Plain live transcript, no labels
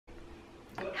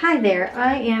Hi there,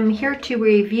 I am here to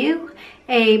review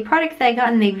a product that I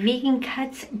got in the Vegan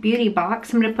Cuts Beauty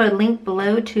Box. I'm going to put a link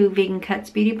below to Vegan Cuts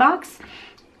Beauty Box.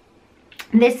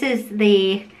 This is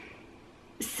the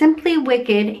Simply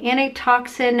Wicked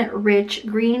Antitoxin-Rich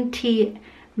Green Tea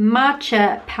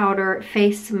Matcha Powder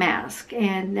Face Mask.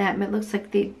 And it looks like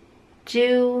they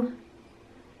do...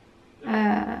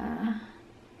 yeah,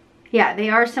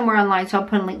 they are somewhere online, so I'll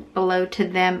put a link below to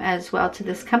them as well, to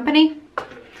this company.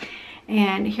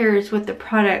 And here's what the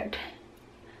product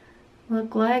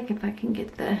look like, if I can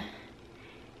get the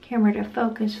camera to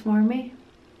focus for me.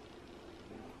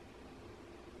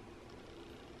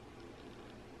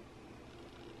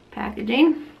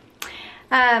 Packaging.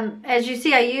 As you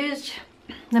see, I used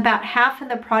about half of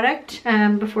the product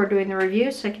before doing the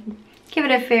review, so I can give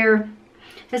it a fair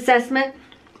assessment.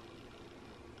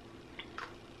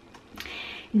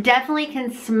 Definitely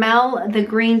can smell the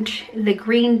green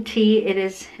tea. It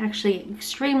is actually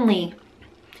extremely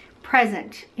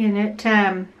present in it.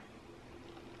 I'm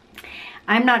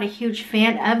not a huge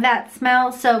fan of that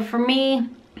smell, so for me,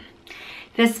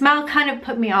 the smell kind of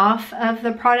put me off of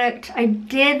the product. I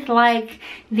did like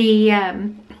the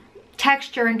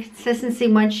texture and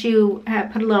consistency once you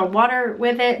put a little water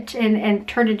with it and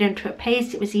turned it into a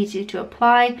paste. It was easy to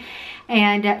apply,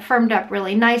 and it firmed up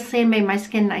really nicely and made my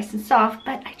skin nice and soft,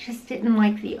 but I just didn't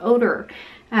like the odor.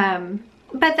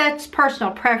 But that's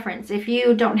personal preference. If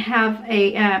you don't have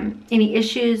any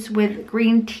issues with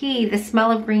green tea, the smell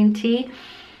of green tea,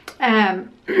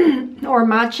 or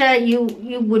matcha,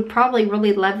 you would probably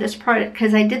really love this product,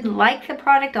 because I did like the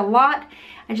product a lot.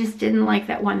 I just didn't like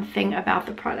that one thing about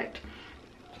the product.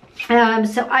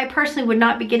 So I personally would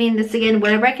not be getting this again.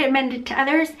 Would I recommend it to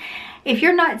others? If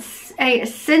you're not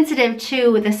sensitive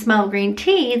to the smell of green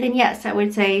tea, then yes, I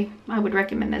would say I would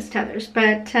recommend this to others.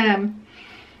 But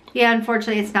yeah,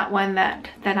 unfortunately, it's not one that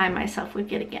I myself would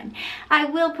get again. I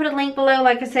will put a link below,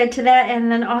 like I said, to that,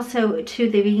 and then also to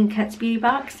the Vegan Cuts Beauty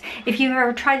Box. If you've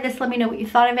ever tried this, let me know what you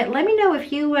thought of it. Let me know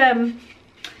if you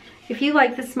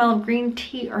like the smell of green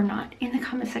tea or not in the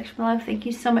comment section below. Thank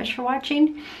you so much for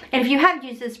watching. And if you have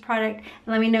used this product,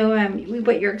 let me know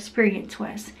what your experience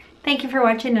was. Thank you for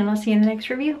watching, and I'll see you in the next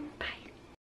review. Bye.